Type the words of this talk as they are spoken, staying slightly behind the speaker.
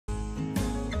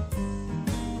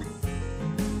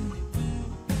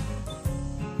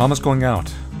Mama's going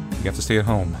out. You have to stay at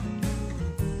home.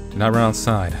 Do not run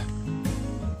outside.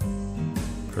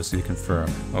 Proceed to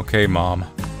confirm. Okay, Mom.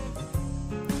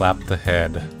 Clap the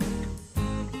head.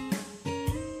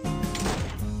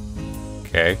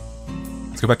 Okay.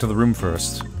 Let's go back to the room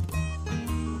first.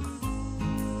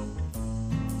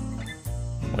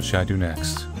 What should I do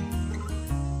next?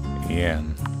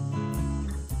 Ian.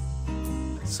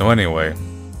 So anyway,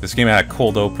 this game had a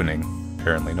cold opening,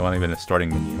 apparently. Not even a starting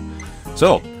menu.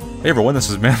 So, hey everyone, this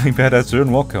is Manly Badass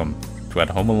and welcome to At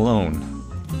Home Alone.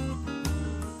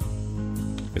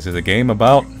 This is a game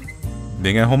about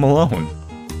being at home alone.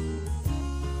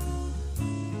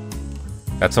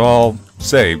 That's all I'll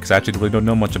say, because I actually really don't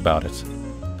know much about it.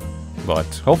 But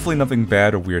hopefully nothing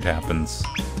bad or weird happens.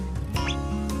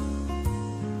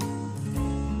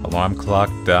 Alarm clock,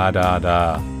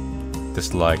 da.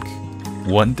 Dislike.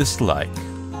 One dislike.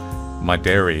 My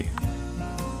dairy.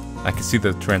 I can see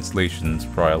the translation's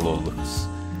probably a little loose.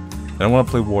 I don't want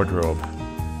to play wardrobe.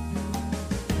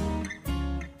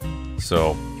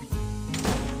 So,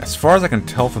 as far as I can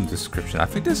tell from the description, I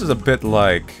think this is a bit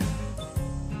like...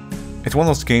 It's one of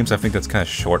those games I think that's kind of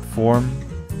short form,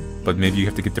 but maybe you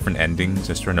have to get different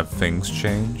endings as certain things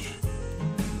change.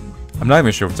 I'm not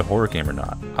even sure if it's a horror game or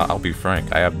not. I'll be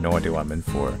frank, I have no idea what I'm in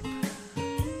for.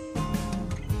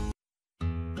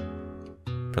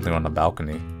 Building on the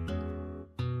balcony.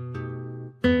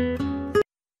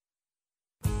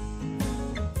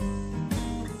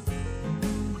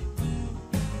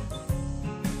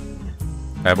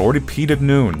 I have already peed at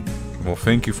noon. Well,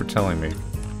 thank you for telling me.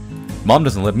 Mom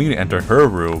doesn't let me enter her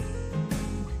room.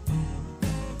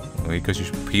 Well, because you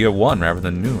should pee at 1 rather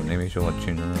than noon. Maybe she'll let you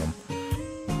in your room.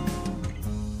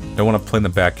 Don't want to play in the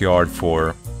backyard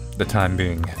for the time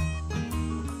being.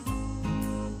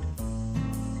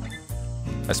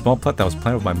 A small plant that was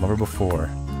planted with my mother before.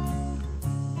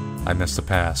 I miss the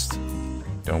past.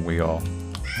 Don't we all?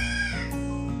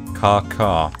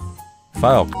 Caw.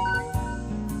 File.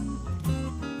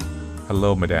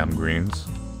 Hello, Madame Greens.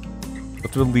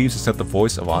 Look through the leaves and set the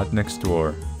voice of Odd next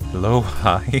door. Hello,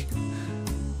 hi.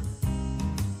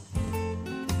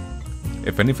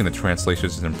 If anything, the translation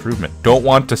is an improvement. Don't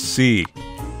want to see.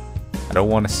 I don't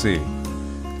want to see. I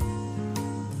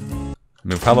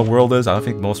mean, with how the world is, I don't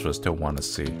think most of us don't want to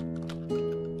see.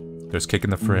 There's cake in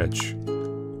the fridge,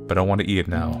 but I don't want to eat it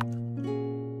now.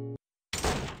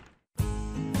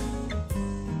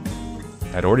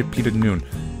 I'd already peed at noon.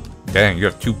 Dang, you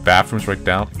have 2 bathrooms right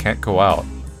down. Can't go out.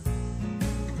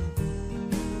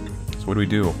 So what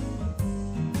do?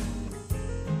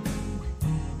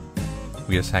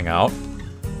 We just hang out?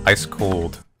 Ice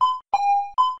cold.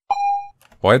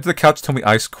 Why did the couch tell me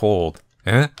ice cold?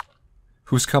 Eh?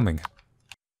 Who's coming?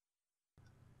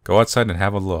 Go outside and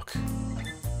have a look.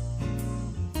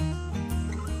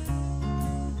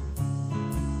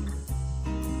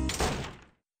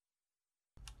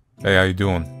 Hey, how you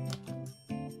doing?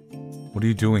 What are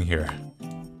you doing here?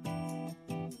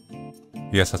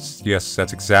 Yes,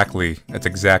 that's exactly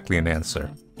an answer.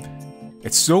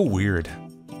 It's so weird.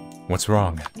 What's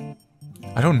wrong?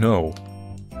 I don't know.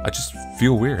 I just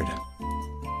feel weird.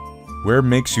 Where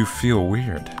makes you feel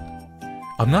weird?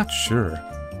 I'm not sure.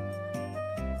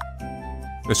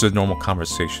 This is a normal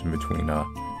conversation between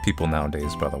people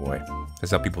nowadays, by the way.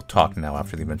 That's how people talk now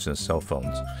after the invention of cell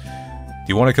phones. Do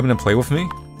you want to come in and play with me?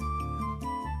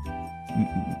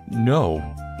 No.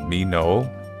 Me, no.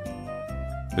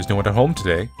 There's no one at home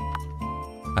today.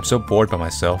 I'm so bored by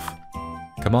myself.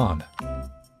 Come on.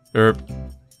 I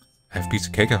have a piece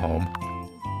of cake at home.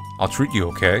 I'll treat you,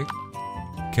 okay?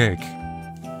 Cake.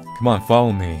 Come on,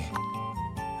 follow me.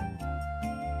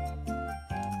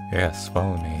 Yes,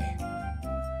 follow me.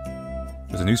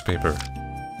 There's a newspaper.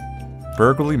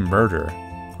 Burglary murder.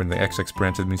 According to the XX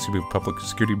branch of the Mississippi Public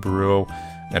Security Bureau,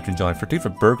 after July 13th, a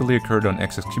burglary occurred on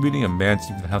XX community. A man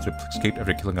seemed to the house escaped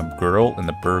after killing a girl in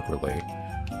the burglary.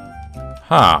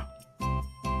 Huh.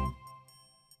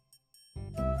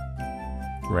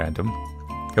 Random.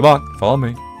 Come on, follow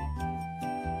me.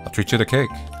 I'll treat you to cake.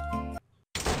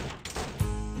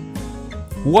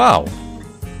 Wow!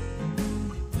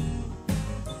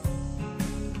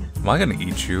 Am I gonna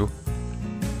eat you?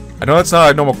 I know that's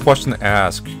not a normal question to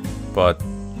ask, but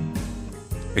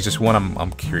it's just one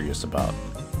I'm curious about.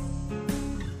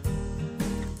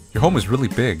 Your home is really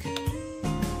big.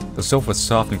 The sofa is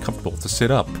soft and comfortable to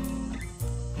sit up.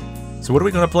 So what are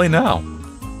we gonna play now?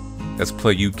 Let's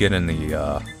play you get in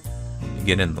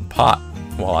the pot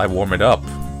while I warm it up.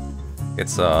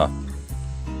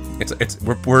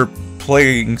 We're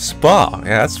playing Spa.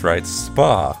 Yeah, that's right,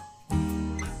 Spa.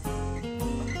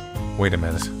 Wait a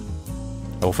minute.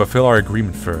 I will fulfill our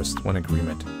agreement first. One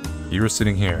agreement. You were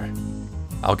sitting here.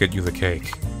 I'll get you the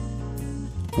cake.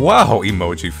 Wow,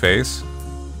 emoji face.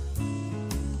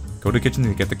 Go to the kitchen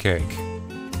to get the cake.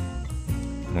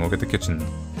 We'll get the kitchen.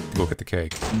 Go get the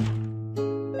cake.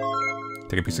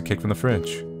 Take a piece of cake from the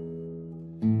fridge.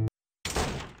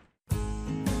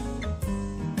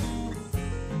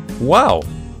 Wow!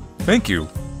 Thank you!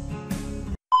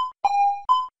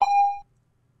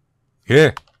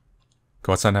 Here!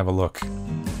 Go outside and have a look.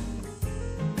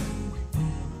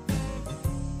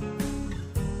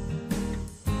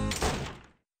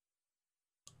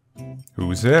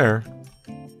 Who's there?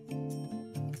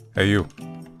 Hey you.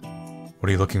 What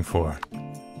are you looking for?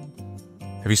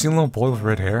 Have you seen a little boy with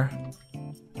red hair?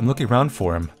 I'm looking around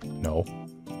for him. No.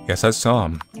 Yes, I saw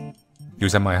him. He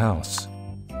was at my house.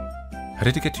 How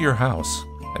did he get to your house?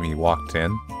 I mean, he walked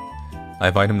in. I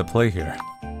invited him to play here.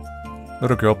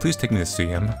 Little girl, please take me to see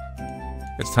him.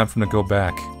 It's time for him to go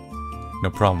back.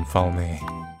 No problem, follow me.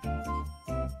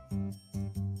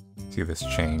 See if this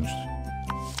changed.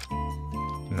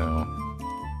 No.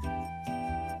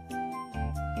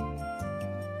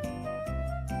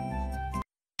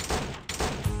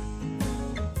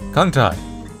 Kangtai!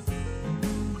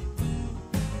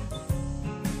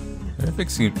 I think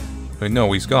he... Wait,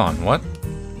 no, he's gone. What?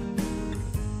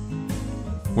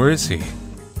 Where is he?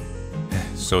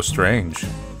 So strange.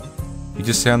 He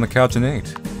just sat on the couch and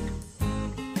ate.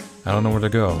 I don't know where to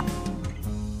go.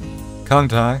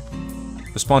 Kangtai,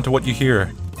 respond to what you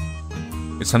hear.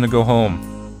 It's time to go home.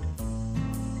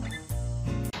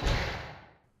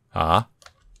 Huh?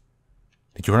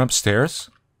 Did you run upstairs?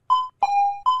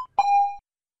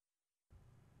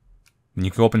 Then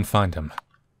you go up and find him.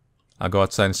 I'll go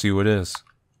outside and see who it is.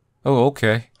 Oh,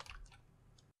 okay.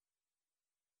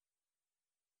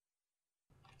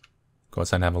 Go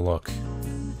outside and have a look.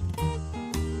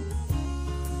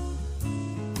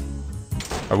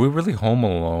 Are we really home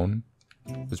alone?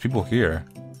 There's people here.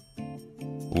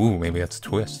 Ooh, maybe that's a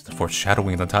twist. The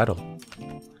foreshadowing in the title.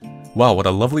 Wow, what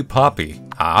a lovely puppy.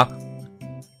 Huh?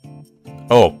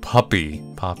 Oh, puppy.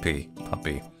 Puppy.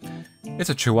 Puppy. It's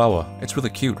a chihuahua. It's really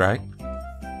cute, right?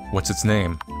 What's its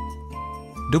name?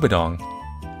 Dubadong.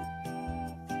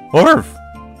 Orf!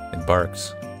 It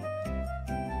barks.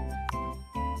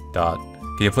 Dot.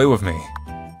 Can you play with me?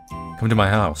 Come to my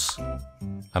house.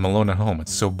 I'm alone at home.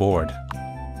 It's so bored.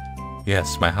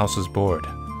 Yes, my house is bored.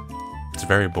 It's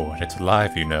very bored. It's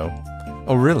alive, you know.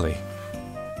 Oh, really?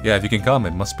 Yeah, if you can come,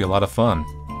 it must be a lot of fun.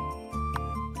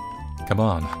 Come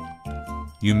on.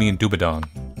 You, me, and Dubadong.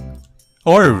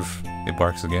 Orv! It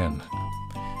barks again.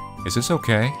 Is this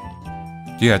okay?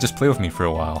 Yeah, just play with me for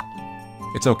a while.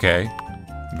 It's okay.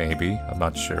 Maybe. I'm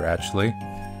not sure, actually.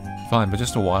 Fine, but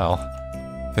just a while.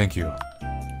 Thank you.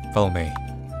 Follow me.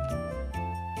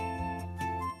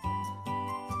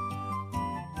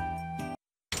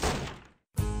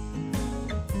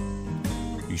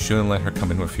 You shouldn't let her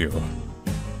come in with you.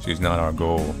 She's not our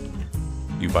goal.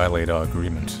 You violate our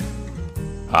agreement.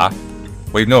 Huh?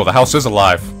 Wait, no, the house is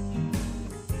alive!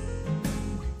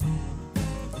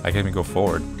 I can't even go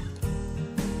forward.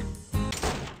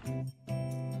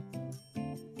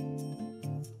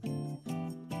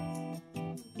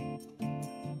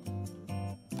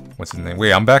 What's his name?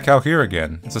 Wait, I'm back out here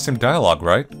again. It's the same dialogue,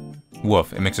 right?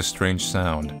 Woof, it makes a strange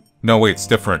sound. No, wait, it's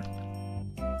different.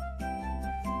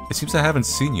 It seems I haven't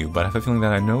seen you, but I have a feeling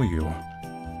that I know you.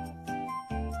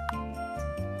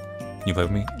 Can you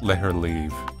let me? Let her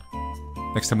leave.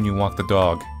 Next time when you walk the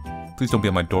dog, please don't be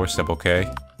on my doorstep, okay?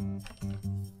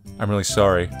 I'm really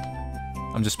sorry.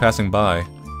 I'm just passing by.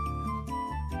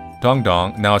 Dong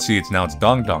Dong. Now it's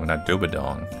Dong Dong, not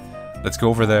Dubadong. Let's go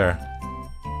over there.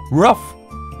 Ruff!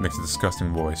 Makes a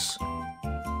disgusting voice.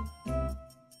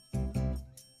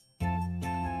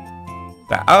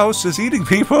 The house is eating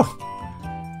people!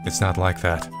 It's not like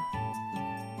that.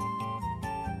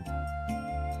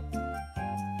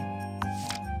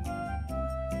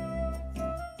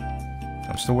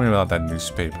 I'm still worried about that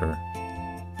newspaper.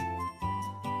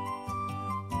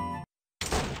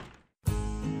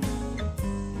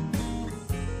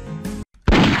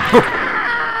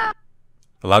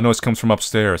 A loud noise comes from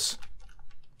upstairs.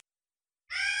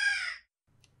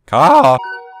 Ka!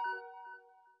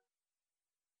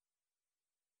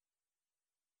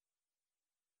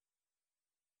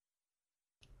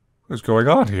 What's going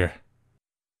on here?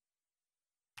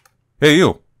 Hey,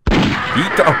 you!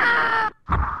 Oh.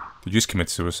 Did you just commit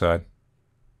suicide?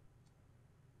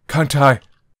 Kangtai!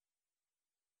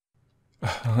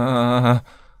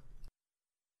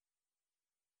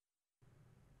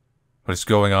 What is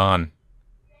going on?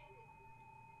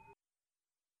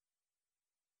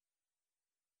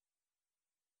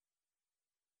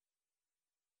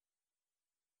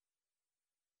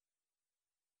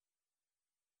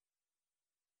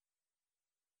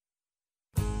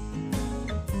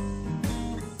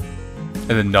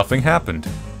 And then nothing happened.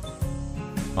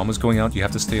 Mom was going out, you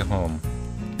have to stay at home.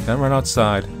 Then run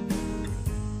outside.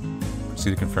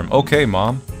 Proceed to confirm. Okay,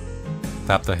 Mom.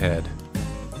 Tap the head.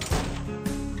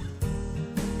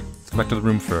 Let's go back to the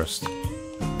room first.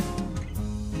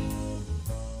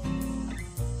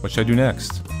 What should I do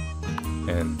next?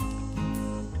 And...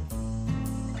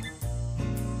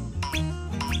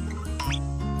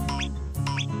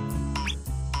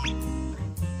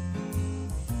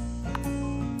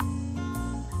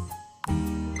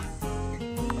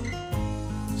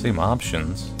 same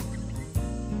options.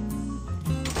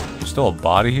 There's still a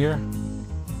body here?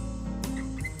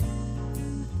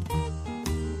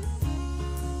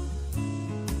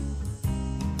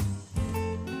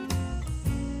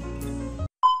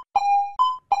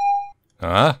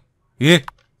 Huh? Yeah.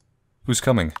 Who's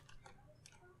coming?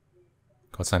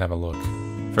 Go outside and have a look.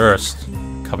 First,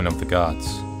 Covenant of the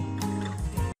Gods.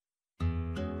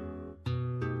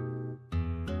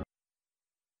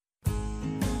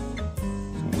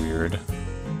 Weird.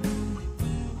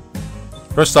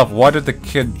 First off, why did the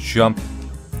kid jump?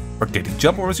 Or did he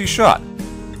jump or was he shot?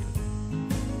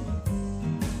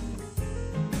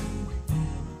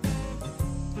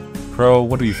 Crow,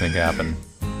 what do you think happened?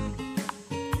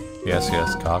 Yes,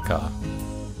 yes, Kaka.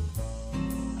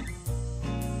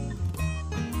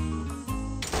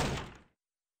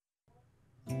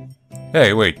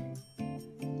 Hey, wait.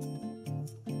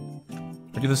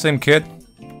 Are you the same kid?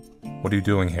 What are you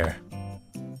doing here?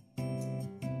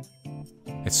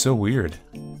 It's so weird.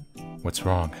 What's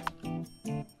wrong?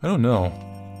 I don't know.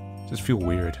 Just feel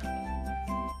weird.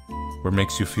 What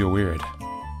makes you feel weird?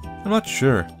 I'm not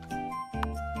sure. Do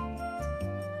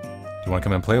you want to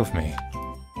come and play with me?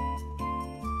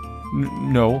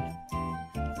 No.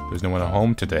 There's no one at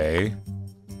home today.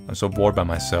 I'm so bored by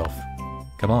myself.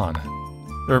 Come on.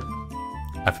 I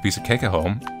have a piece of cake at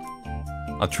home.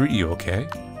 I'll treat you, okay?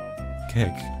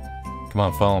 Cake. Come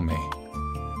on, follow me.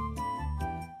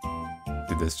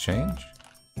 Did this change?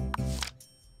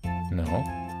 No.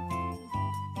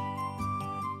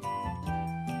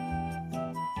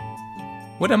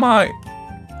 What am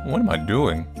I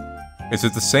doing? Is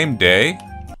it the same day?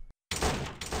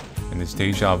 And it's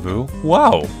deja vu?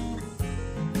 Wow!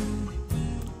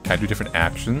 Can I do different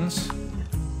actions?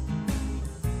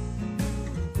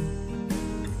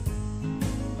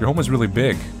 Your home is really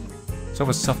big. So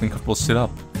it's something comfortable to sit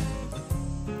up.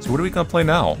 So what are we gonna play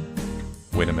now?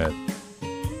 Wait a minute.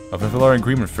 I'll fulfill our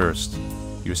agreement first.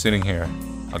 You're sitting here.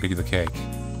 I'll get you the cake.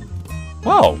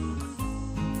 Wow!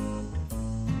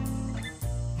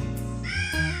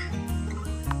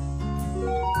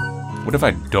 What if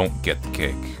I don't get the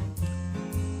cake?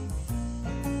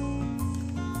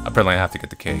 Apparently I have to get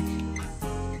the cake.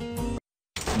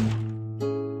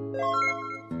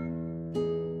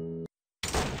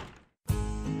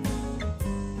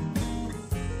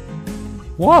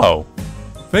 Whoa!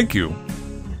 Thank you!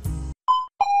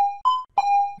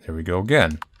 There we go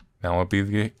again. Now I'll be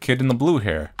the kid in the blue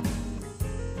hair.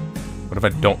 What if I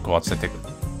don't go outside and take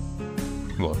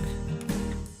a look?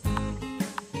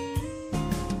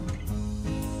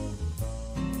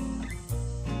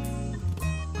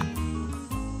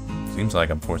 Seems like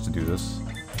I'm forced to do this.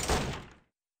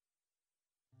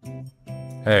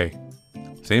 Hey,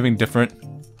 is anything different?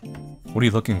 What are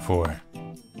you looking for?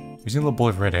 You see a little boy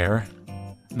with red hair?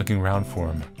 I'm looking around for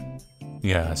him.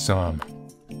 Yeah, I saw him.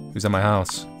 He was at my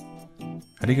house.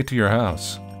 How do you get to your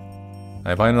house?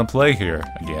 I invited him to play here,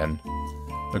 again.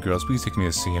 But girls, please take me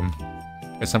to see him.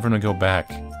 It's time for him to go back.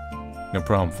 No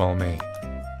problem, follow me.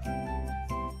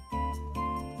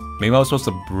 Maybe I was supposed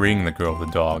to bring the girl with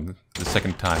the dog the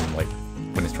second time, like,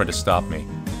 when he tried to stop me.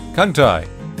 Kangtai!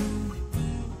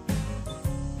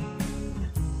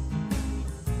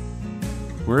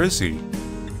 Where is he?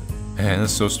 Man,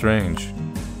 that's so strange.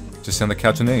 Just sat on the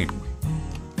couch and ate.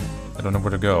 I don't know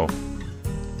where to go.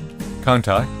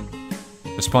 Kangtai,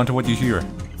 respond to what you hear.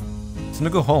 It's time to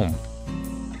go home.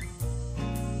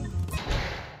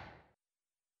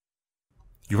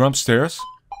 You run upstairs?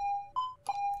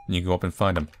 And you go up and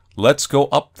find him. Let's go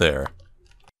up there.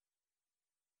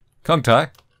 Kangtai.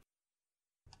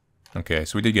 Okay,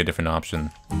 so we did get a different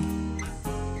option.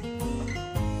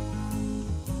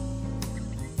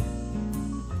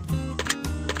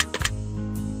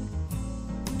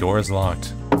 Door is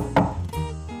locked.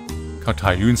 Kangtai,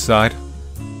 are you inside?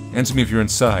 Answer me if you're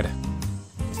inside.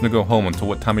 It's gonna go home. Until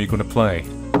what time are you gonna play?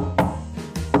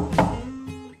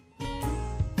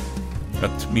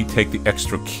 Let me take the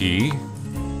extra key.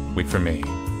 Wait for me.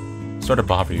 Sorry to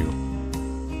bother you.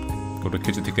 Go to the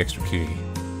kitchen, take the extra key.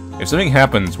 If something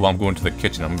happens while I'm going to the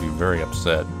kitchen, I'm gonna be very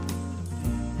upset.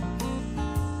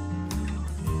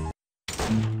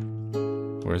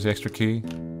 Where's the extra key?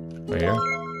 Right here?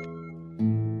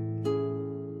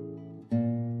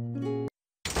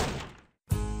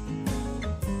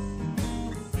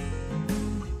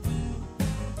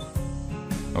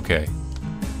 Okay.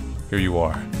 Here you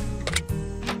are.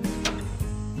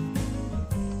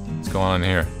 What's going on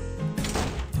here?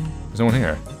 There's no one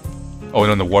here. Oh,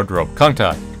 and in the wardrobe.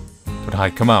 Kangtai! Don't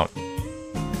hide, come out.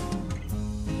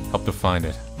 Help to find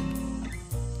it.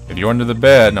 If you're under the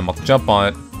bed, and I'm about to jump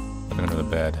on it. Nothing under the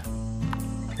bed.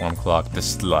 Alarm clock.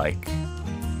 Dislike.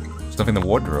 There's nothing in the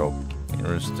wardrobe.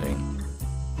 Interesting.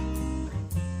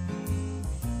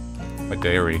 My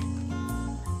diary.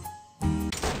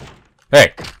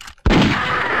 Hey!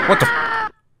 What the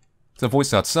f— It's a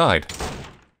voice outside.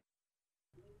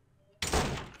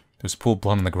 There's pooled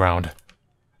blood on the ground.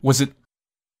 Was it—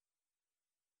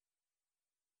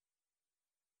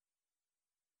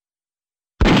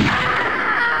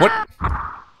 What?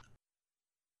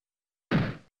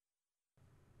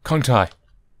 Kangtai!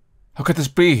 How could this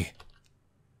be?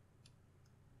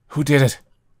 Who did it?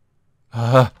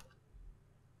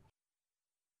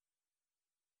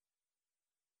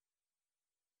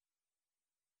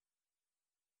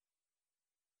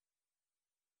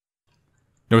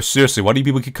 No, seriously, why do you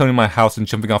people keep coming to my house and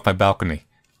jumping off my balcony?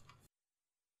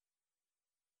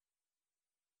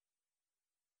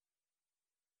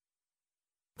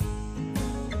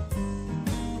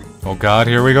 Oh god,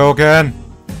 here we go again!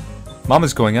 Mom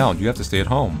is going out, you have to stay at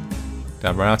home.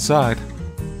 Dad ran outside.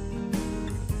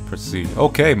 Proceed.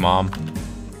 Okay, Mom.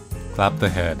 Clap the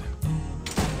head.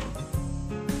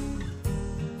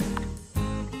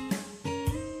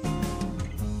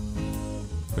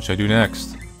 What should I do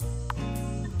next?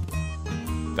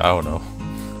 I don't know.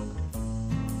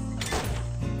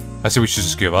 I say we should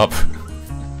just give up.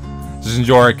 Just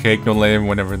enjoy our cake, don't let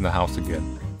anyone ever in the house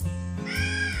again.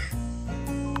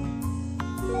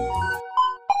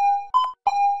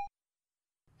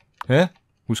 Eh?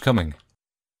 Who's coming?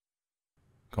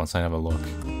 Go inside and have a look.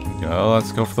 Oh,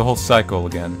 let's go for the whole cycle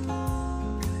again.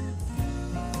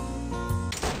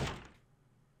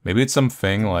 Maybe it's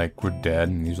something like we're dead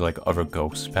and these are like other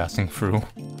ghosts passing through.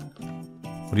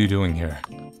 What are you doing here?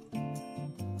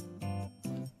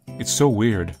 It's so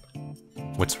weird.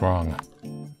 What's wrong?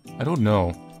 I don't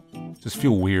know. Just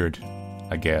feel weird.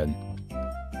 Again.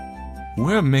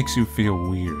 Where makes you feel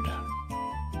weird?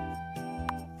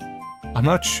 I'm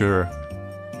not sure.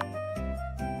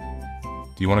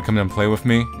 Do you want to come in and play with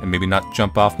me? And maybe not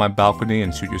jump off my balcony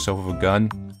and shoot yourself with a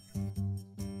gun?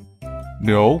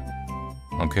 No?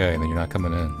 Okay, then you're not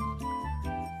coming in.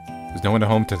 There's no one at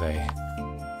home today.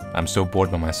 I'm so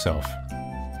bored by myself.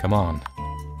 Come on.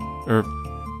 I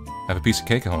have a piece of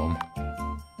cake at home.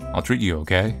 I'll treat you,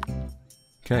 okay?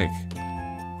 Cake.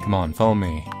 Come on, follow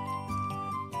me.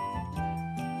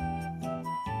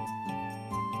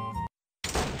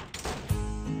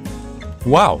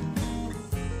 Wow!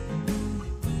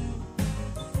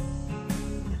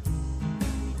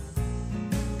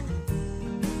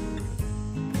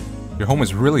 Your home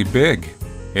is really big.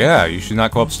 Yeah, you should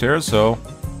not go upstairs, so...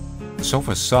 The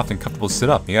sofa is soft and comfortable to sit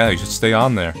up. Yeah, you should stay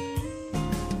on there.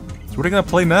 So what are you gonna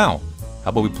play now? How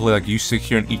about we play like you sit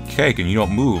here and eat cake and you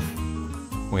don't move?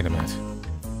 Wait a minute.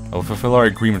 I'll fulfill our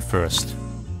agreement first.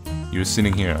 You're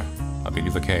sitting here. I'll get you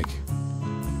the cake.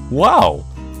 Wow!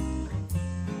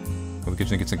 Go to the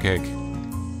kitchen and get some cake.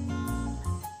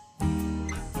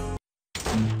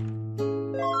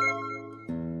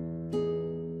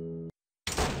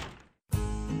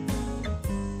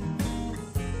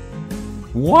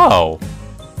 Wow!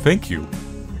 Thank you.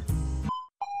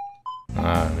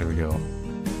 Ah, there we go.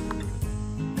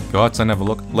 Go outside and have a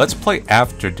look. Let's play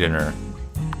after dinner.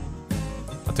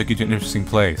 I'll take you to an interesting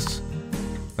place.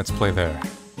 Let's play there.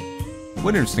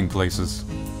 What interesting places?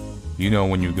 You know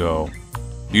when you go.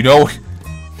 You know?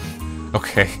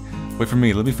 Okay. Wait for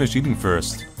me. Let me finish eating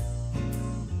first.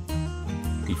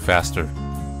 Eat faster.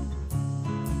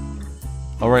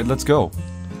 Alright, let's go.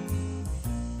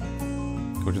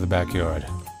 Go to the backyard.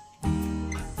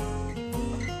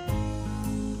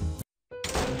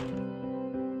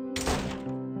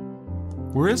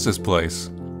 Where is this place?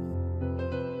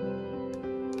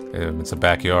 It's a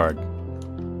backyard.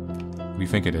 What do you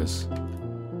think it is?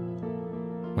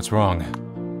 What's wrong?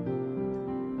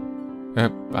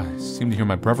 I seem to hear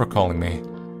my brother calling me.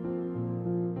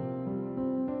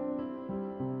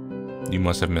 You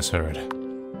must have misheard.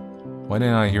 Why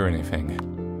didn't I hear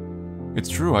anything? It's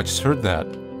true, I just heard that.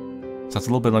 Sounds a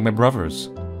little bit like my brother's.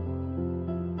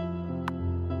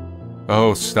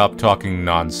 Oh, stop talking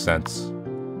nonsense.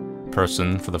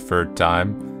 Person for the third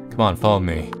time. Come on, follow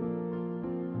me.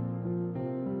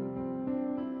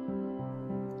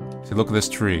 See, look at this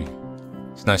tree.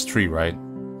 It's a nice tree, right?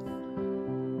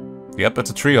 Yep, that's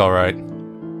a tree, alright.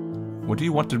 What do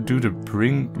you want to do to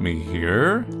bring me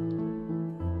here? Do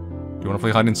you want to play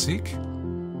hide and seek?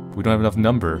 We don't have enough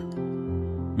number.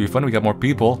 It'd be fun if we got more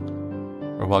people.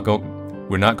 Or we'll go...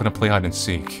 We're not gonna play hide and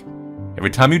seek. Every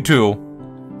time you do,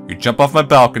 you jump off my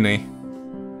balcony,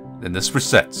 then this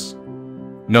resets.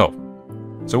 No.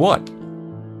 So what?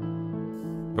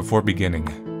 Before beginning,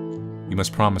 you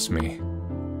must promise me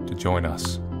to join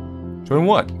us. Join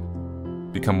what?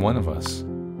 Become one of us.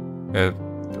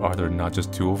 Are there not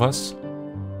just two of us?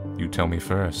 You tell me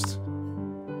first.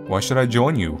 Why should I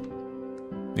join you?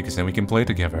 Because then we can play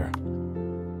together.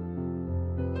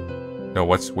 No,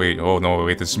 wait, oh no,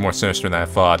 wait, this is more sinister than I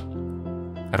thought.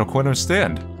 I don't quite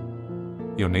understand.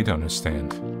 You don't need to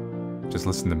understand. Just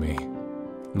listen to me.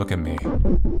 Look at me.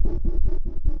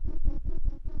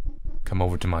 Come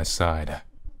over to my side.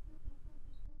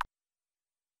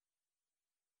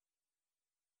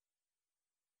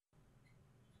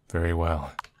 Very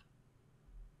well.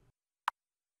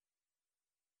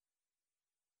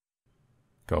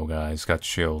 Go, guys. Got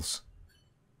chills.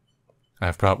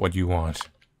 I've brought what you want.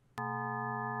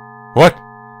 What?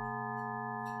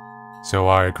 So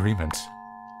our agreement.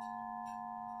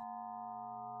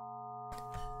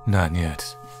 Not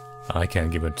yet. I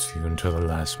can't give it to you until the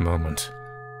last moment.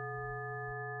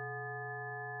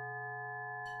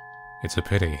 It's a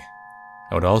pity.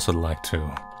 I would also like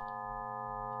to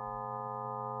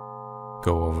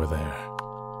go over there.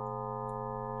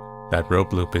 That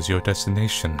rope loop is your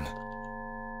destination.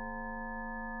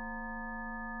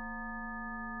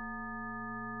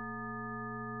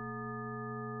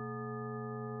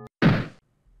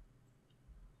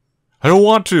 I don't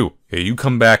want to! Hey, you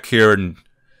come back here and...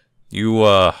 You,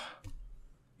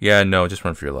 Yeah, no, just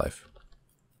run for your life.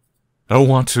 I don't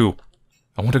want to.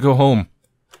 I want to go home.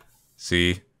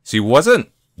 See? He wasn't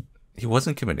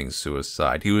committing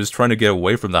suicide. He was trying to get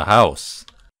away from the house.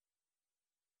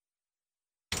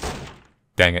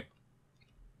 Dang it.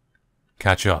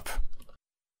 Catch up.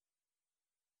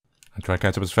 I try to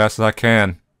catch up as fast as I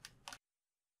can.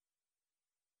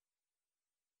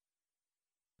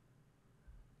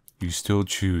 You still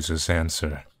choose this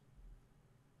answer.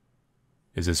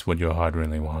 Is this what your heart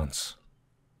really wants?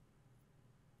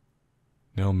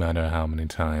 No matter how many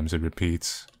times it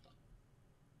repeats.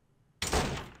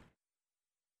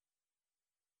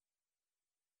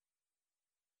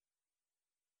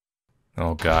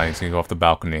 Oh god, he's gonna go off the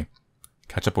balcony.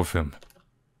 Catch up with him.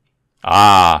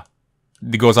 Ah!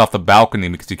 He goes off the balcony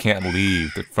because he can't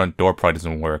leave. The front door probably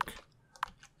doesn't work.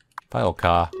 Bye,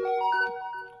 car.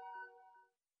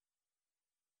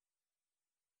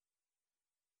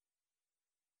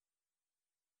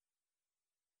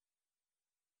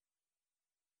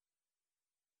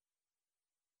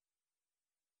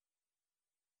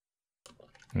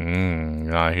 You're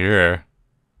not here.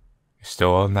 You're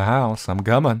still in the house. I'm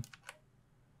coming.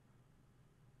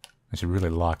 I should really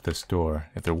lock this door,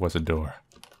 if there was a door.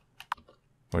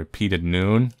 Repeat at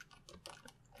noon.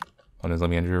 Let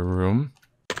me enter your room.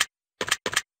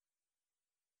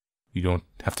 You don't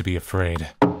have to be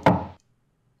afraid.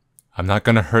 I'm not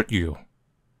gonna hurt you.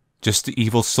 Just the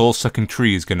evil soul-sucking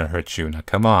tree is gonna hurt you. Now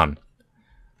come on.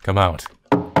 Come out.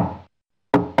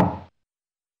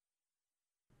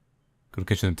 Go to the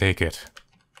kitchen and take it.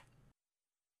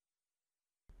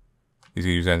 He's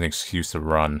gonna use any excuse to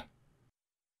run.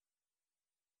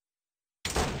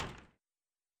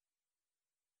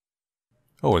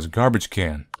 Oh, it's a garbage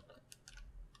can.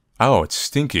 Oh, it's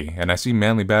stinky, and I see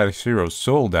Manly Badashiro's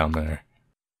soul down there.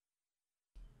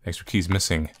 Extra key's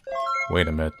missing. Wait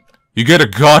a minute. You get a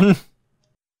gun?!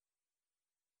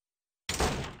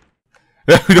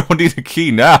 We don't need a key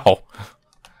now!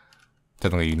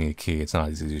 Technically, you need a key. It's not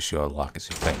as easy to show a lock as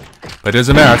you think. But it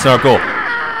doesn't matter, it's our goal.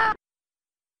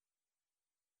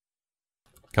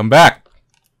 Come back!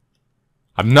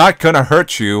 I'm not gonna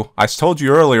hurt you. I told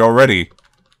you earlier already.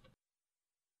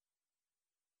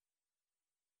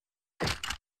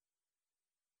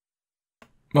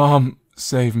 Mom,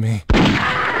 save me.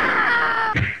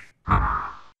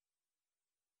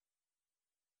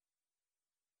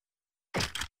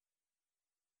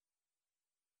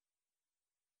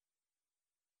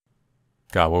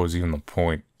 God, what was even the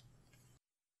point?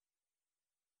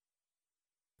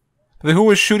 Then who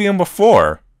was shooting him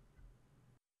before?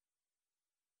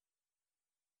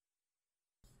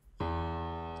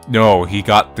 No, he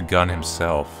got the gun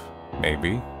himself.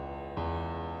 Maybe.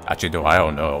 Actually, no, I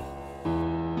don't know.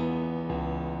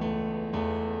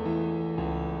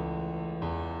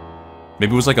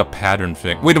 Maybe it was like a pattern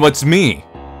thing. Wait, what's me?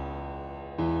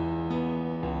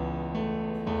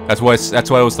 That's why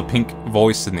it was the pink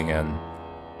voice in the end.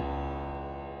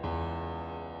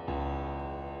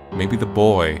 Maybe the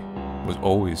boy was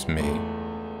always me.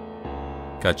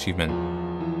 Got achievement.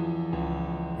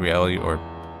 Reality or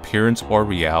appearance or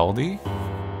reality?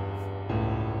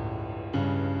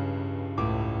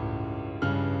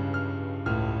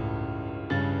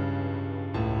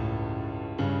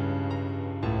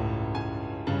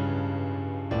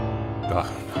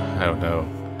 I don't know.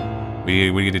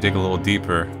 We need to dig a little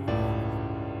deeper.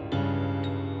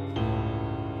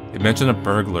 It mentioned a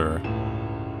burglar.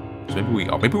 So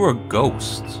maybe we're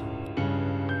ghosts.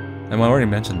 And I already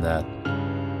mentioned that.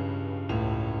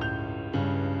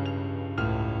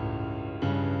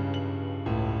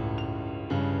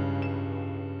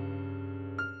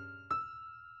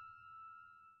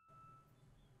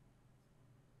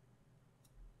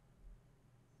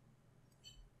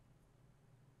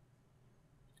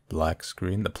 Black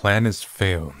screen. The plan has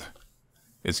failed.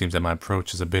 It seems that my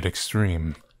approach is a bit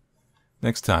extreme.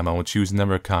 Next time, I will choose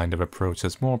another kind of approach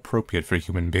that's more appropriate for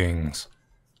human beings.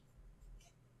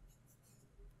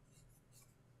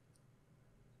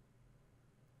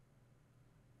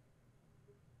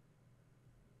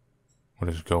 What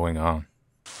is going on?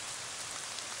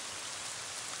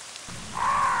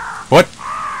 What?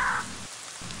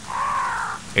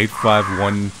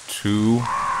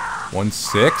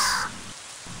 851216?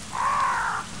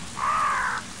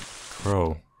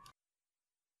 Bro.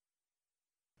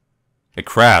 It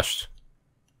crashed.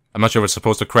 I'm not sure if it's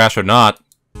supposed to crash or not.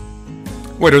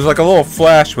 Wait, there's like a little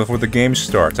flash before the game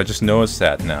starts. I just noticed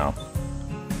that now.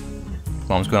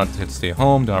 Mom's going to stay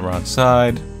home, don't run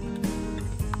outside.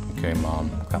 Okay,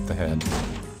 Mom, clap the head.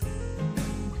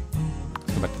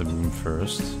 Let's go back to the room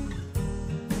first.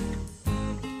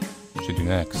 What should I do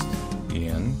next?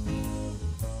 Ian.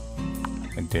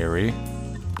 And Derry.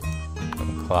 And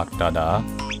the clock, Dada.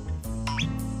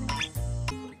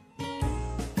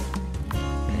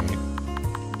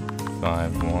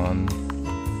 5, 1,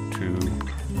 2.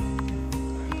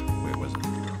 Where was it?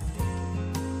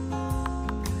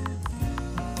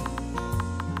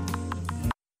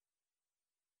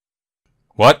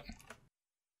 What?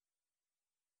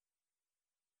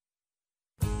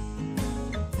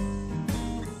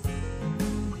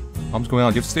 Mom's going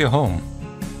out. You have to stay at home.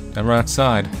 And run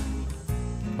outside.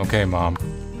 Okay, Mom.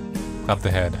 Clap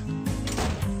the head.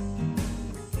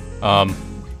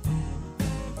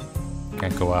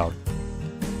 Can't go out.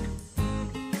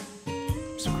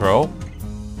 Mr. Crow?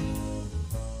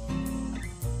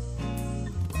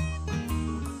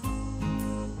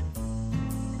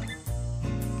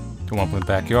 Don't want to play in the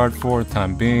backyard for the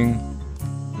time being.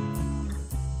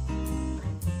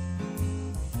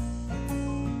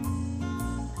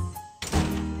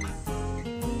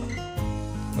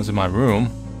 What's in my room?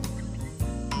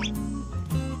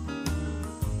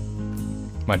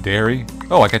 My diary?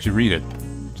 Oh, I got you read it.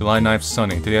 July 9th,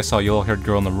 sunny. Today I saw a yellow-haired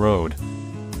girl on the road.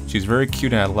 She's very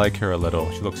cute and I like her a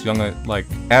little. She looks young like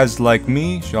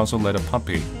me. She also led a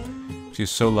puppy. She's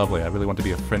so lovely. I really want to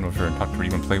be a friend with her and talk to her,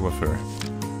 even play with her.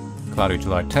 Cloudy,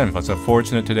 July 10th. I was so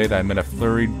fortunate today that I met a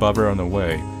flurried bubber on the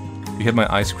way. He hit my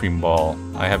ice cream ball.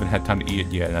 I haven't had time to eat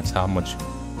it yet, and that's how much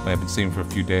I've been saving for a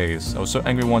few days. I was so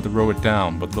angry I wanted to roll it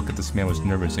down, but look at this man was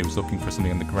nervous. He was looking for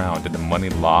something on the ground. Did the money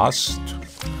lost?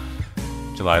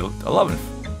 July 11th.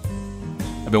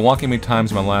 I've been walking many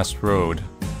times on my last road,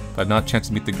 but I've not a chance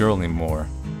to meet the girl anymore.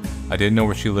 I didn't know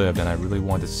where she lived, and I really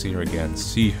wanted to see her again.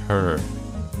 See her.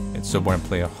 It's so boring to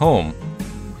play at home.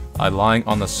 I lying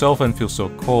on the sofa and feel so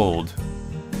cold.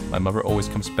 My mother always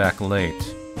comes back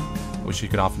late. I wish she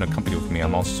could often accompany with me.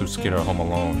 I'm also so scared at home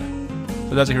alone.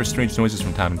 Sometimes I hear strange noises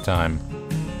from time to time.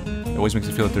 It always makes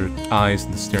me feel like their eyes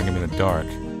and staring at me in the dark.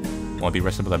 I want to be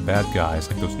arrested by the bad guys,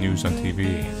 like those news on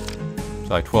TV.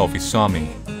 July 12th, he saw me.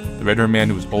 The red-haired man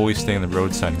who was always staying on the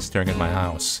roadside and staring at my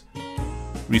house.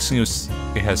 Recently,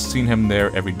 it has seen him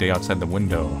there every day outside the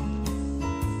window.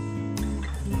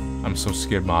 I'm so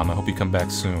scared, Mom. I hope you come back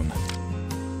soon.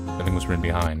 Nothing was written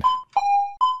behind.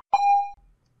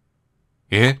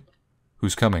 Yeah?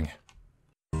 Who's coming?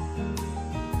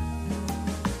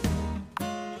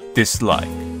 Dislike.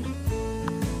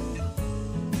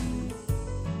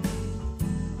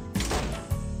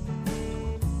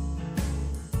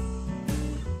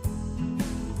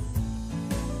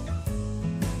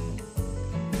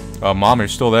 Oh, Mom, you're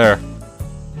still there.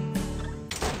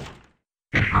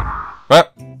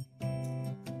 What?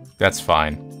 That's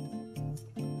fine.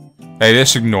 Hey,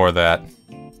 just ignore that.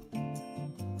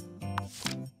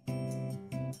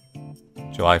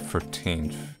 July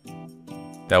 13th.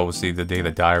 That was the day the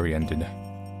diary ended.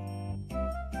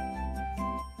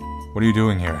 What are you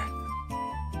doing here?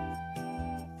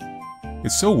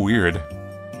 It's so weird.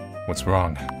 What's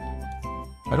wrong?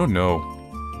 I don't know.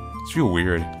 It's real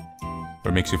weird.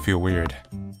 Or makes you feel weird?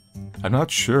 I'm not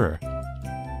sure.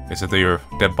 Is it your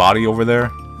dead body over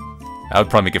there? That would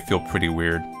probably make it feel pretty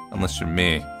weird. Unless you're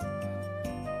me.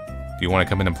 Do you want to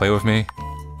come in and play with me?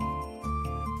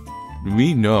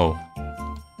 Me? No.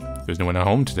 There's no one at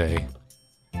home today.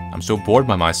 I'm so bored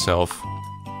by myself.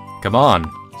 Come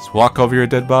on, just walk over your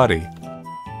dead body.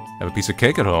 Have a piece of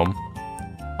cake at home.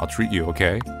 I'll treat you,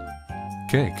 okay?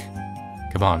 Cake.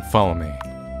 Come on, follow me.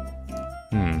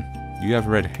 You have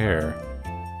red hair.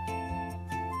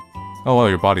 Oh, well,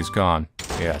 your body's gone.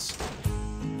 Yes.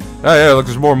 Hey, hey, look,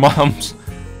 there's more moms.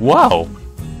 Wow.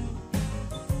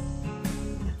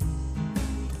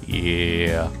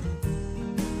 Yeah.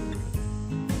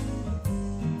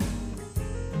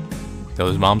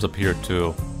 There's moms up here,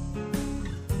 too.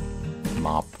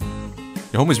 Mop.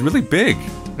 Your home is really big.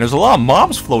 And there's a lot of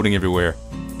moms floating everywhere.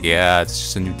 Yeah, it's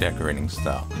just a new decorating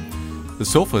style. The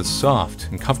sofa is soft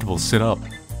and comfortable to sit up.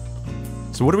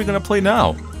 So what are we gonna play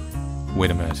now?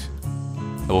 Wait a minute.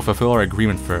 I will fulfill our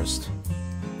agreement first.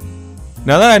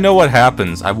 Now that I know what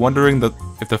happens, I'm wondering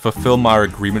if the fulfill my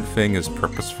agreement thing is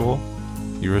purposeful.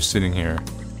 You're sitting here.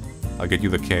 I'll get you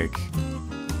the cake.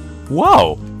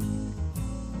 Wow!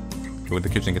 Go in the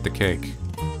kitchen and get the cake.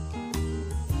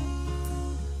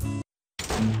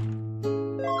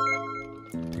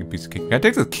 Take a piece of cake. Can I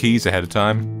take the keys ahead of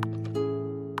time?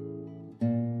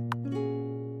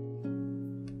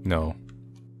 No.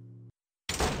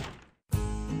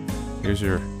 Here's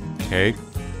your cake.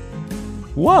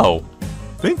 Whoa!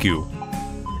 Thank you!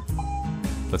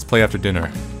 Let's play after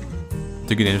dinner.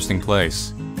 Take an interesting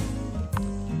place.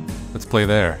 Let's play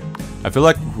there. I feel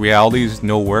like reality's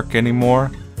no work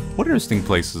anymore. What interesting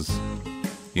places?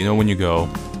 You know when you go.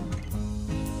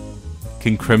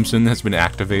 King Crimson has been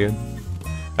activated.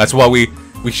 That's why we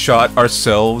shot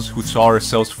ourselves, who saw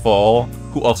ourselves fall,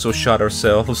 who also shot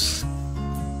ourselves.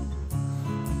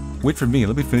 Wait for me,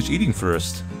 let me finish eating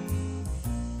first.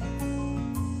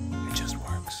 It just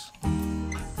works.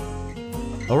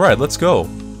 Alright, let's go.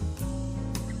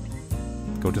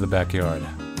 Go to the backyard.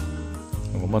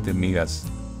 And what about the me that's...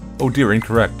 Oh dear,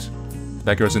 incorrect. The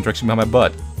backyard's in the direction behind my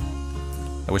butt.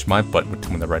 I wish my butt would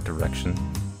come in the right direction.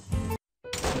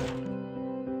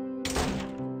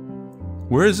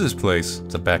 Where is this place?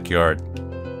 It's a backyard.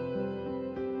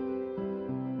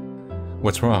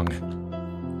 What's wrong?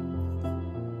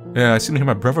 Yeah, I seem to hear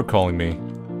my brother calling me.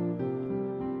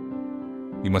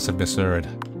 You must have misheard.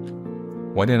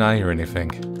 Why didn't I hear anything?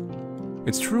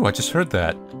 It's true, I just heard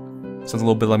that. Sounds a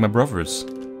little bit like my brother's.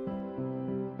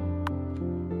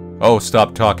 Oh,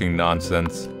 stop talking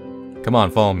nonsense. Come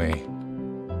on, follow me.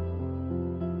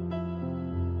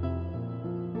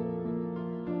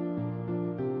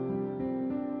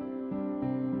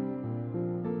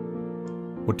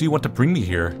 What do you want to bring me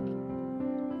here?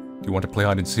 Do you want to play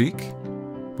hide and seek?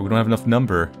 But we don't have enough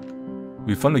number. It'd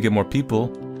be fun to get more people.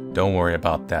 Don't worry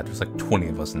about that, there's like 20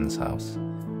 of us in this house.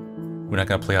 We're not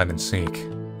gonna play hide and seek.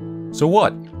 So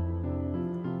what?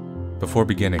 Before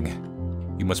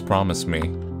beginning, you must promise me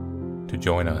to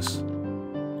join us.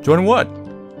 Join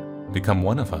what? Become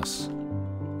one of us.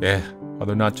 Are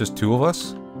there not just two of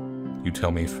us? You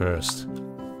tell me first.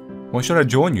 Why should I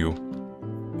join you?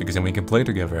 Because then we can play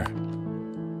together.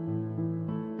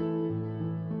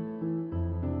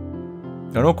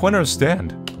 I don't quite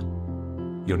understand.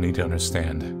 You don't need to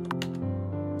understand.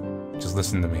 Just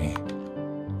listen to me.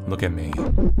 Look at me.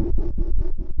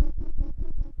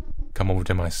 Come over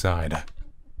to my side.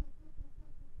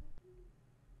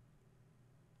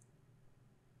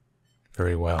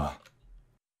 Very well.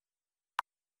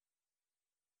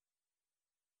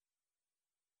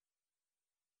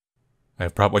 I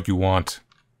have brought what you want.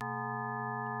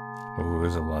 Oh,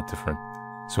 there's a lot different.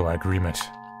 So our agreement.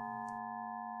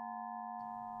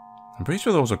 I'm pretty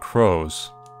sure those are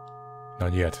crows.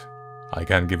 Not yet. I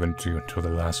can't give them to you until the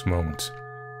last moment.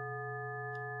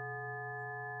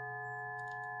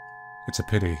 It's a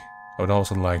pity. I would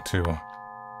also like to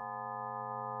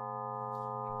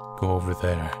go over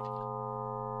there.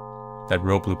 That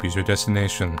rope loop is your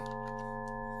destination.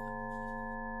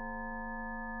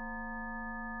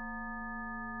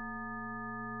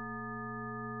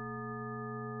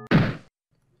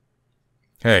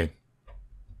 Hey.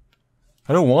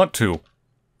 I don't want to.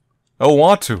 I don't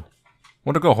want to. I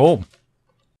want to go home.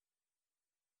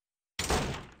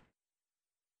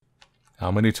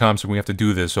 How many times do we have to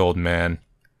do this, old man?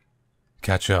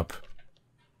 Catch up.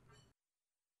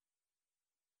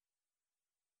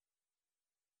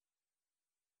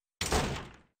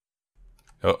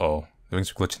 Uh-oh.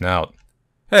 Things are glitching out.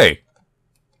 Hey!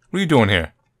 What are you doing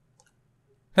here?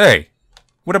 Hey!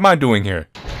 What am I doing here?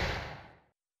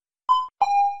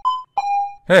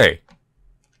 Hey!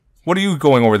 What are you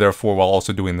going over there for while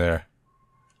also doing there?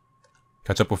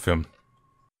 Catch up with him.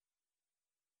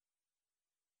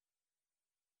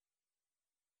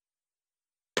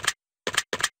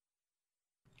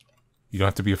 You don't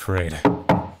have to be afraid.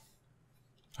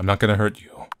 I'm not gonna hurt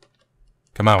you.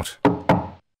 Come out.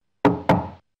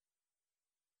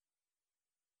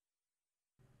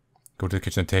 Go to the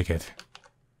kitchen and take it.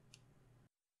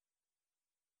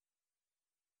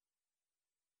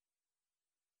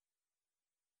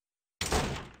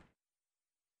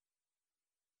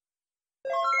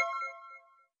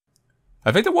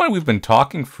 I think the one we've been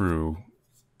talking through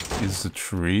is the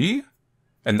tree?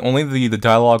 And only the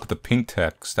dialogue with the pink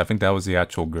text. I think that was the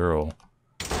actual girl.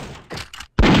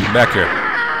 Come back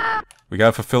here. We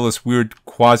gotta fulfill this weird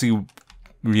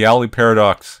quasi-reality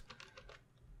paradox.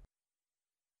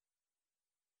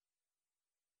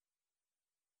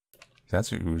 That's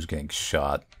who's getting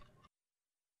shot.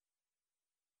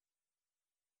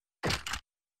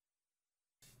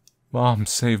 Mom,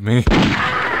 save me.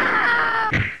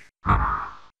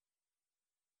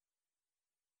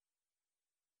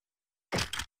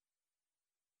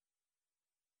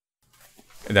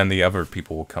 And then the other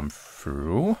people will come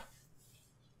through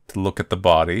to look at the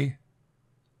body.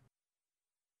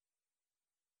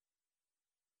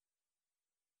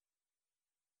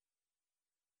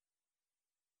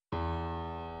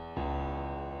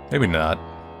 Maybe not.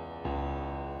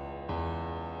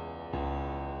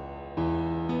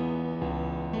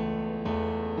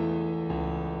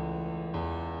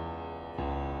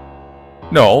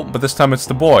 No, but this time it's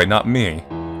the boy, not me.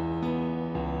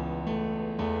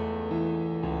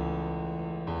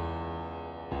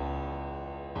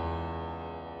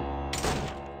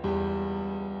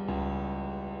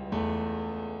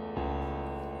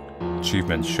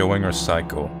 Achievement, showing our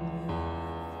cycle.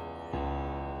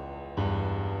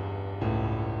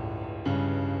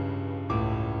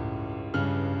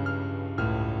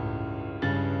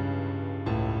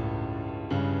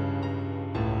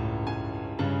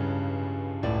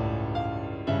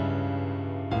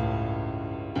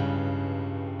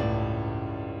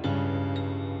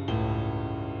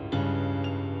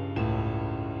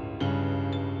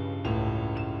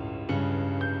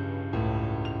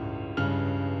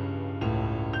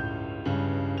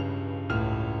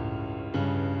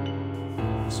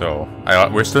 So,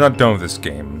 we're still not done with this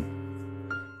game.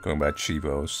 Going by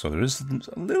Chivo, so there's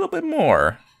a little bit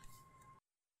more.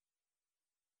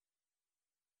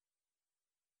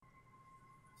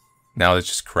 Now it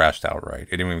just crashed outright.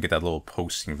 It didn't even get that little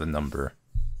posting of the number.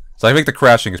 So I think the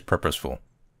crashing is purposeful.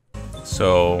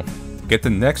 So, to get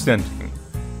the next ending,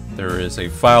 there is a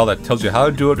file that tells you how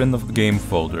to do it in the game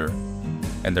folder.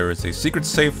 And there is a secret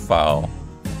save file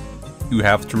you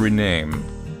have to rename.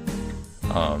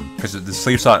 Because the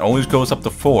save slot only goes up to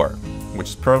 4, which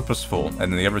is purposeful, and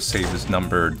then the other save is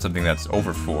numbered something that's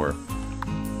over 4.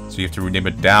 So you have to rename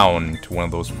it down to one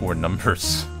of those 4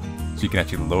 numbers, so you can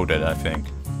actually load it, I think.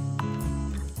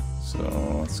 So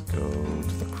let's go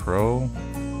to the crow.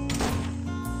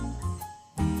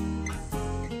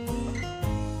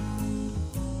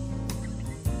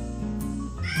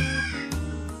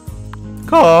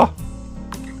 Caw!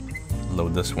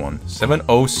 Load this one.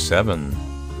 707.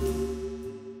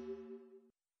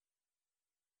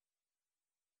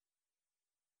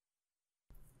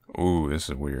 Ooh, this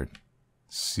is weird.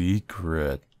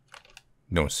 Secret.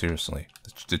 No, seriously.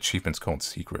 The achievement's called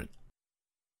Secret.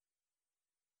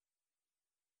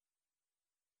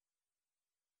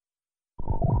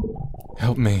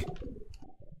 Help me.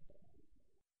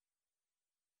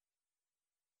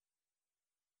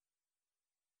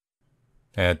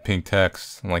 Add pink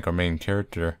text, like our main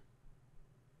character.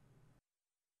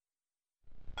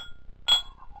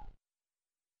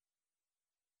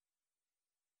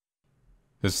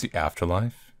 This is the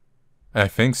afterlife? I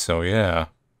think so, yeah.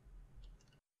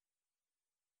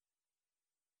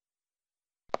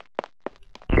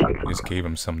 Just gave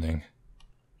him something.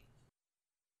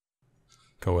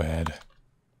 Go ahead.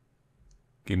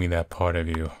 Give me that part of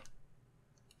you.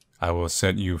 I will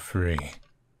set you free.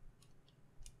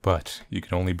 But you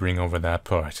can only bring over that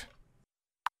part.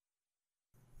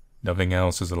 Nothing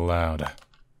else is allowed.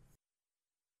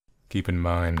 Keep in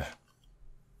mind.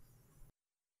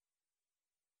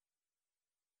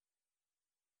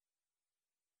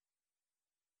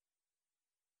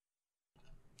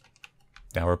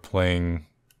 Now we're playing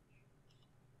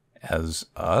as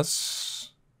us?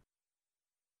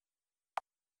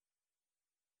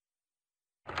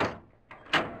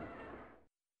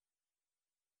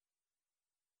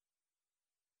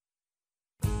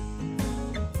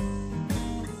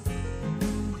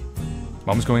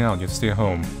 Mom's going out, you have to stay at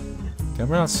home. Yeah,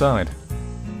 we're outside.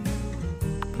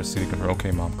 Put Proceed to confirm.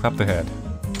 Okay, Mom. Clap the head.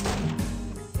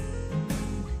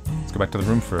 Let's go back to the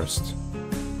room first.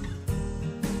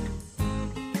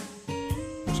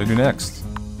 What should I do next?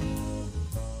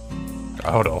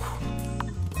 Auto.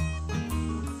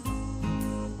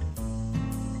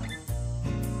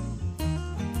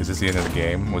 Is this the end of the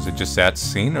game? Was it just that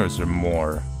scene, or is there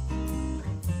more?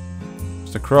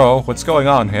 Mr. Crow, what's going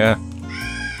on here?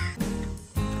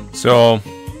 So,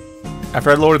 after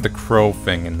I loaded the Crow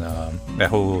thing in that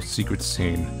whole little secret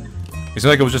scene, it seemed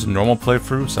like it was just a normal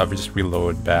playthrough, so I've just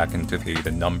reloaded back into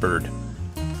the numbered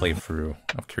playthrough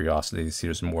of curiosity to see if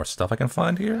there's more stuff I can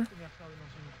find here.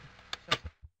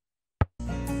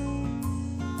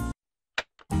 I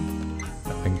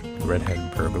think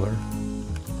redhead burglar.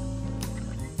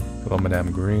 Hello,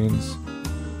 Madame Greens.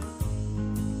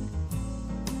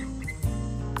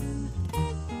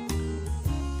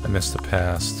 I missed the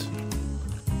past.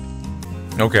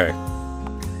 Okay.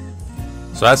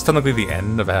 So that's technically the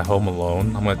end of At Home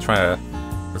Alone. I'm gonna try to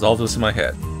resolve this in my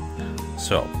head.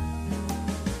 So,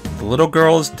 the little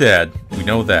girl is dead. We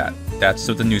know that. That's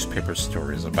what the newspaper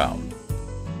story is about.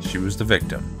 She was the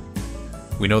victim.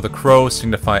 We know the crows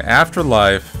signify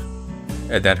afterlife,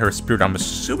 and that her spirit, I'm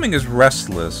assuming, is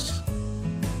restless.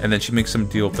 And then she makes some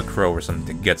deal with the crow or something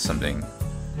to get something.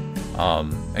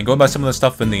 And going by some of the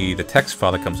stuff in the text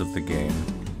file that comes with the game,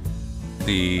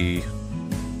 the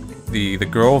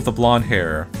girl with the blonde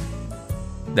hair,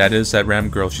 that is that random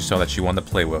girl she saw that she wanted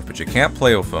to play with, but you can't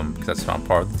play with them because that's not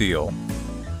part of the deal.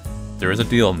 There is a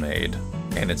deal made,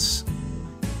 and it's...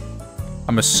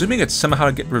 I'm assuming it's somehow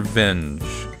to get revenge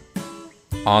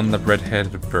on the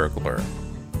red-headed burglar.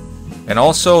 And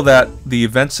also that the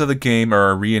events of the game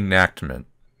are a reenactment,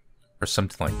 or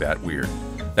something like that weird.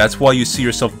 That's why you see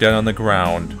yourself dead on the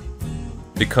ground,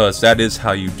 because that is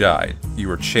how you died. You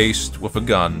were chased with a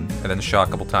gun, and then shot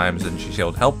a couple times, and she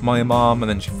yelled, "Help my mom," and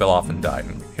then she fell off and died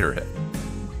and hit her head.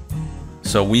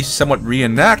 So we somewhat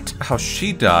reenact how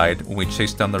she died when we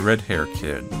chased down the red hair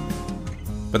kid.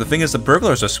 But the thing is, the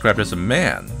burglar is described as a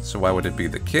man, so why would it be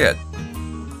the kid?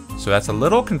 So that's a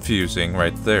little confusing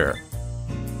right there.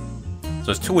 So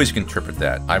there's two ways you can interpret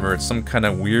that. Either it's some kind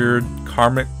of weird,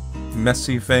 karmic,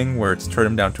 messy thing where it's turned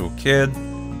him down to a kid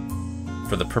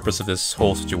for the purpose of this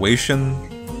whole situation,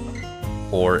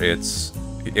 or it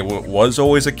was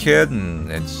always a kid and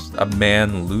it's a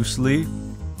man loosely,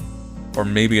 or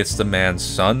maybe it's the man's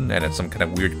son and it's some kind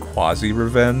of weird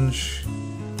quasi-revenge,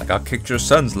 like I kicked your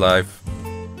son's life.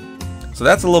 So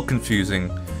that's a little confusing.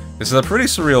 This is a pretty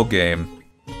surreal game,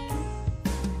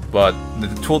 but the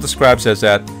tool describes as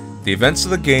that the events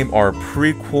of the game are a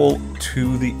prequel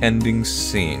to the ending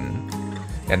scene.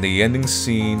 And the ending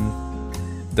scene,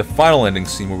 the final ending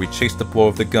scene where we chase the boy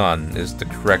with the gun, is the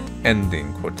correct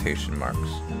ending, quotation marks.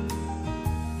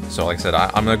 So like I said,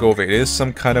 I'm gonna go over it. It is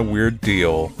some kind of weird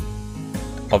deal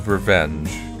of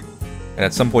revenge. And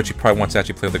at some point she probably wants to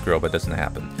actually play with the girl, but it doesn't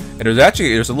happen. And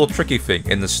there's a little tricky thing.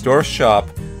 In the store shop,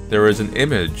 there is an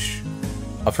image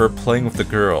of her playing with the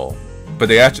girl. But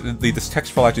this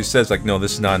text file actually says, like, no,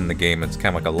 this is not in the game, it's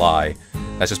kind of like a lie.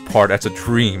 That's just that's a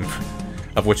dream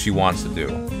of what she wants to do,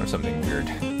 or something weird.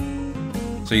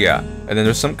 So yeah, and then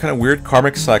there's some kind of weird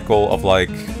karmic cycle of, like,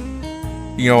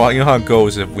 you know how it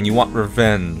goes, if when you want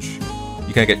revenge,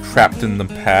 you kind of get trapped in the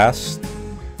past.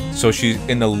 So she's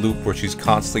in a loop where she's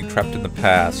constantly trapped in the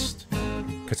past,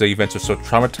 because the events are so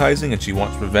traumatizing and she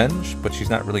wants revenge, but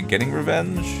she's not really getting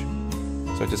revenge.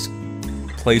 So it just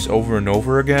plays over and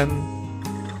over again.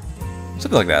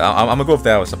 Something like that. I'm gonna go with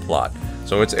that as a plot.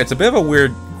 So it's a bit of a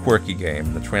weird, quirky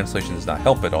game. The translation does not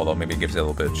help it, although maybe it gives it a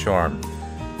little bit of charm.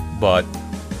 But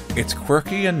it's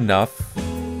quirky enough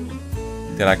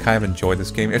that I kind of enjoy this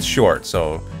game. It's short,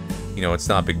 so you know it's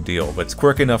not a big deal. But it's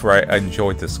quirky enough where I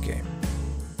enjoyed this game.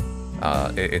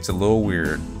 It's a little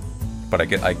weird, but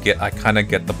I kind of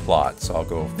get the plot, so I'll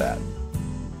go with that.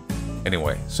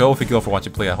 Anyway, so thank you all for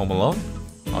watching Play at Home Alone.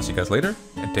 I'll see you guys later,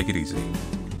 and take it easy.